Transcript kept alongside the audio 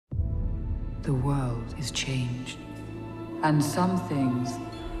The world is changed, and some things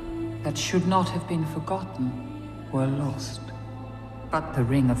that should not have been forgotten were lost. But the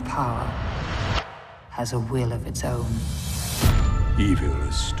Ring of Power has a will of its own. Evil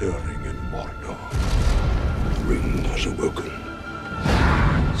is stirring in Mordor. The ring has awoken.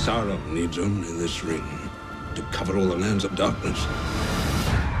 Sauron needs only this ring to cover all the lands of darkness.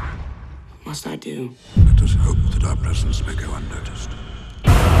 What must I do? Let us hope that our presence may go unnoticed.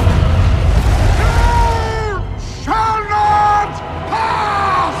 Shall not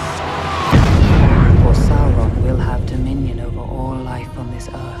pass! For Sauron will have dominion over all life on this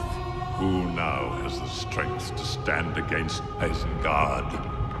earth. Who now has the strength to stand against Isengard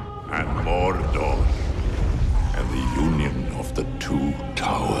and Mordor and the union of the two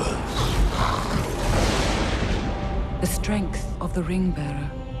towers? The strength of the Ring-bearer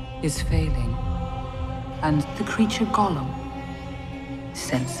is failing, and the creature Gollum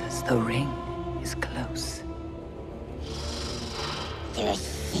senses the ring is close. The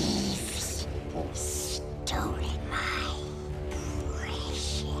thieves stole my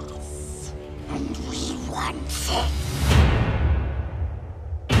precious, and we want it.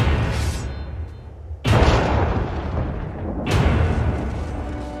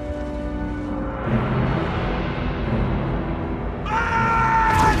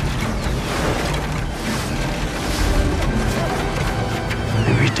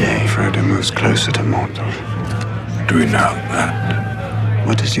 Every day, Frodo moves closer to Mordor. Do we know that?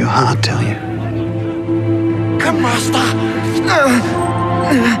 What does your heart tell you? Come, Master!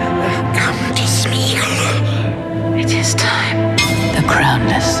 Come to Smeagol. It is time. The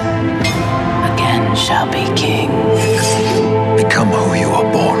crownless again shall be king. Become who you are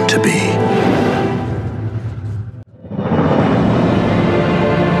born to be.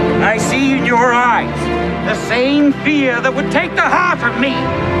 I see in your eyes the same fear that would take the heart of me.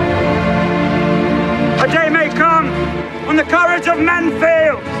 A day may come when the courage of men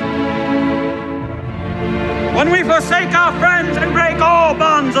fails. When we forsake our friends and break all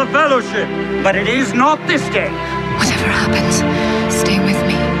bonds of fellowship. But it is not this day. Whatever happens, stay with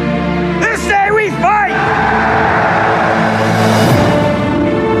me. This day we fight!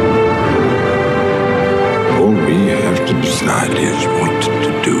 All we have to decide is what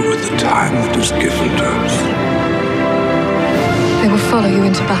to do with the time that is given to us. They will follow you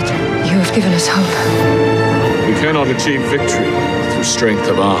into battle. You have given us hope. We cannot achieve victory through strength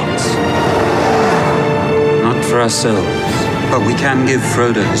of arms. Not for ourselves, but we can give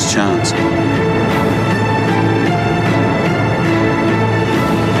Frodo his chance.